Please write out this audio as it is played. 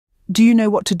Do you know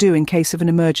what to do in case of an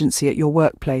emergency at your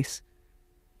workplace?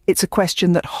 It's a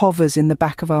question that hovers in the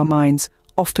back of our minds,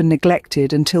 often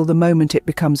neglected until the moment it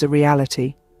becomes a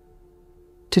reality.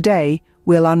 Today,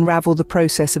 we'll unravel the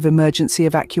process of emergency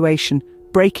evacuation,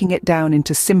 breaking it down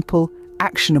into simple,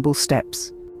 actionable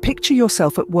steps. Picture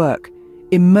yourself at work,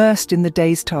 immersed in the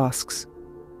day's tasks.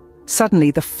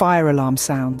 Suddenly, the fire alarm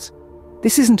sounds.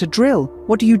 This isn't a drill.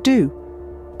 What do you do?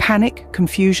 Panic,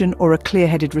 confusion, or a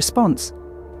clear-headed response?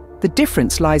 The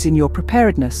difference lies in your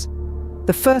preparedness.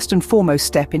 The first and foremost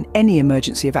step in any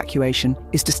emergency evacuation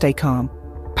is to stay calm.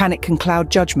 Panic can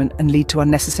cloud judgment and lead to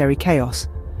unnecessary chaos.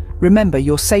 Remember,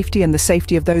 your safety and the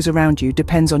safety of those around you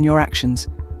depends on your actions.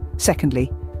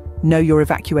 Secondly, know your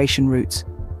evacuation routes.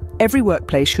 Every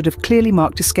workplace should have clearly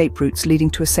marked escape routes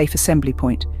leading to a safe assembly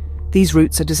point. These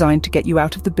routes are designed to get you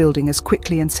out of the building as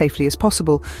quickly and safely as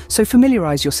possible, so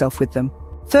familiarize yourself with them.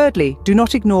 Thirdly, do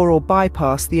not ignore or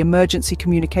bypass the emergency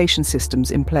communication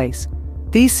systems in place.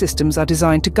 These systems are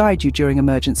designed to guide you during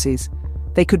emergencies.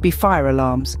 They could be fire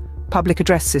alarms, public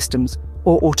address systems,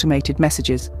 or automated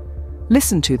messages.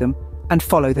 Listen to them and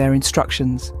follow their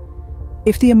instructions.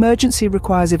 If the emergency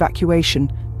requires evacuation,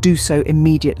 do so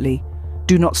immediately.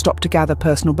 Do not stop to gather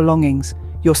personal belongings.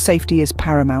 Your safety is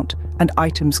paramount, and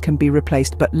items can be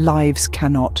replaced, but lives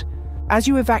cannot. As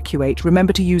you evacuate,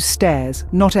 remember to use stairs,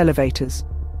 not elevators.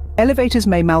 Elevators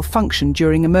may malfunction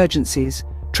during emergencies,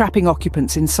 trapping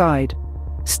occupants inside.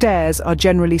 Stairs are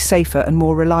generally safer and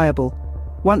more reliable.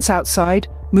 Once outside,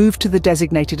 move to the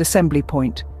designated assembly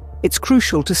point. It's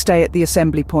crucial to stay at the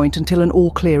assembly point until an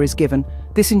all-clear is given.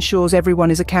 This ensures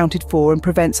everyone is accounted for and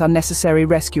prevents unnecessary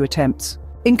rescue attempts.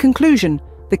 In conclusion,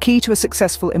 the key to a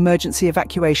successful emergency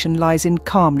evacuation lies in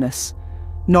calmness,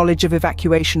 knowledge of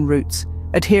evacuation routes,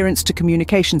 adherence to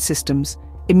communication systems,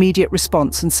 immediate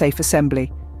response and safe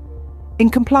assembly. In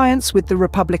compliance with the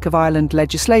Republic of Ireland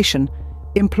legislation,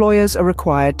 employers are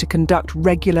required to conduct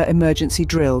regular emergency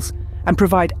drills and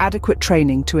provide adequate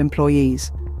training to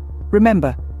employees.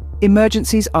 Remember,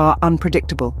 emergencies are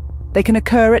unpredictable. They can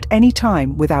occur at any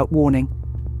time without warning.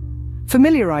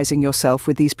 Familiarizing yourself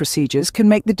with these procedures can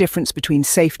make the difference between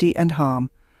safety and harm.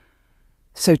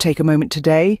 So take a moment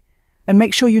today and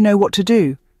make sure you know what to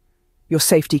do. Your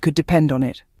safety could depend on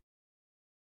it.